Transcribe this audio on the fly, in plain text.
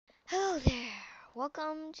Hello there,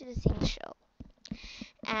 welcome to the Thing Show,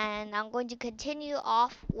 and I'm going to continue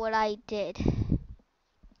off what I did.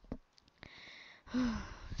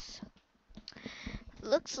 So,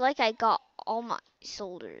 looks like I got all my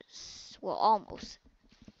soldiers, well almost.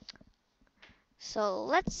 So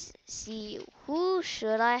let's see, who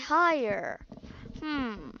should I hire?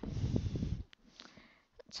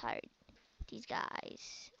 Let's hire these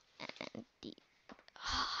guys, and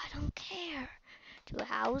I don't care. 2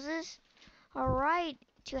 houses? Alright,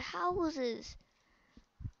 2 houses.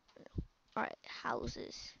 Alright,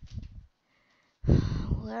 houses.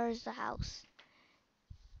 Where is the house?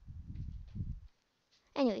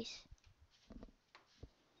 Anyways,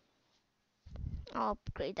 I'll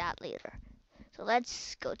upgrade that later. So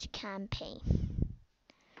let's go to campaign.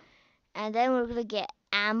 And then we're gonna get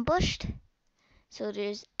ambushed. So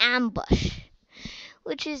there's ambush,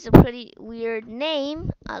 which is a pretty weird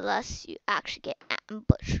name unless you actually get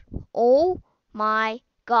ambush. Oh my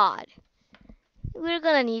god. We're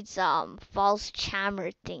gonna need some false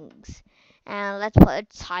charmer things. And let's put a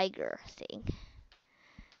tiger thing.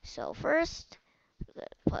 So first, we're gonna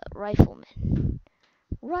put rifleman.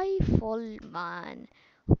 Rifleman.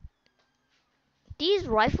 These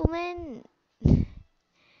riflemen, I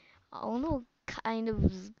don't know what kind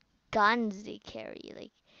of guns they carry.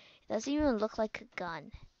 Like, it doesn't even look like a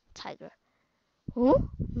gun. Tiger. Oh,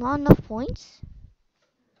 not enough points?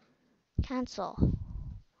 Cancel.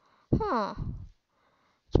 Huh.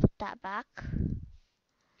 Let's put that back.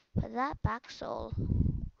 Put that back, so.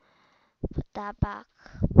 Put that back.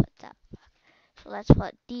 Put that back. So let's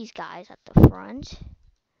put these guys at the front.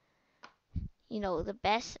 You know, the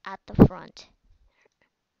best at the front.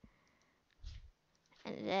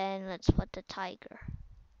 And then let's put the tiger.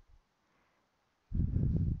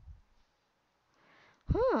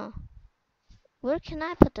 Huh. Where can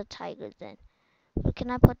I put the tiger then? Where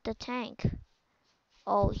can I put the tank?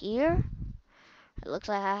 Oh, here? It looks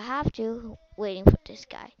like I have to. Waiting for this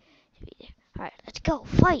guy to be there. Alright, let's go.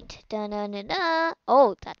 Fight! Da da da da!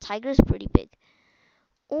 Oh, that tiger's pretty big.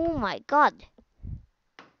 Oh my god.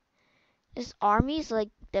 This army's like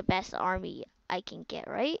the best army I can get,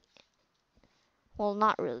 right? Well,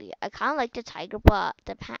 not really. I kind of like the tiger, but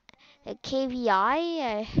the KVI,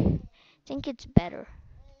 I think it's better.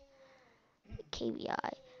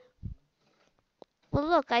 KVI. Well,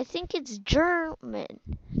 look, I think it's German.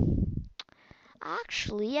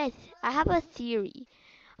 Actually, I have a theory.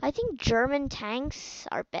 I think German tanks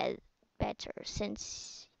are better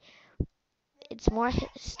since it's more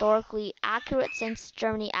historically accurate, since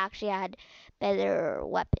Germany actually had better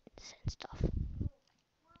weapons and stuff.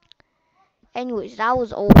 Anyways, that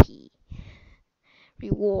was OP.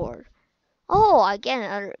 Reward. Oh, again,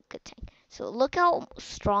 another good tank. So look how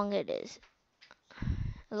strong it is.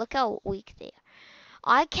 Look how weak they are.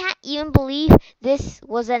 I can't even believe this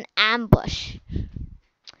was an ambush.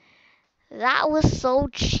 That was so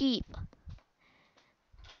cheap.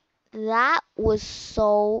 That was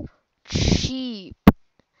so cheap.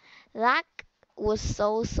 That was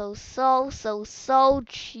so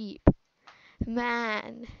cheap.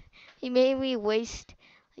 Man, he made me waste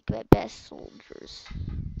like my best soldiers.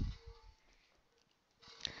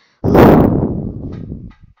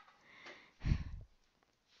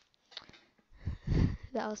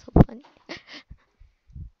 That was so funny.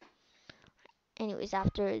 Anyways,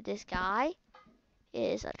 after this guy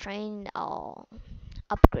is a train, I'll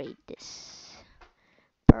upgrade this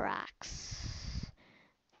barracks.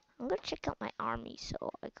 I'm gonna check out my army.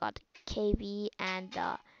 So I got KV and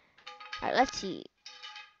alright, let's see.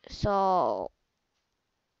 So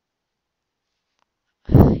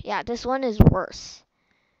yeah, this one is worse.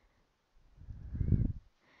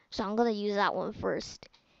 So I'm gonna use that one first.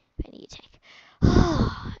 I need a tank.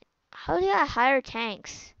 How do I hire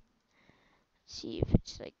tanks? Let's see if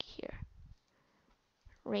it's like here.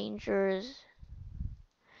 Rangers.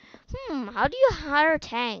 How do you hire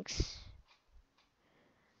tanks?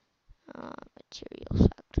 Materials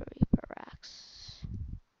factory barracks.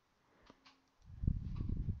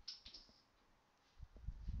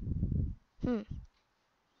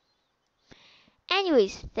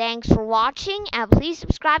 Anyways, thanks for watching, and please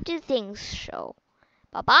subscribe to the Things Show.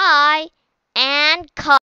 Bye bye, and cut.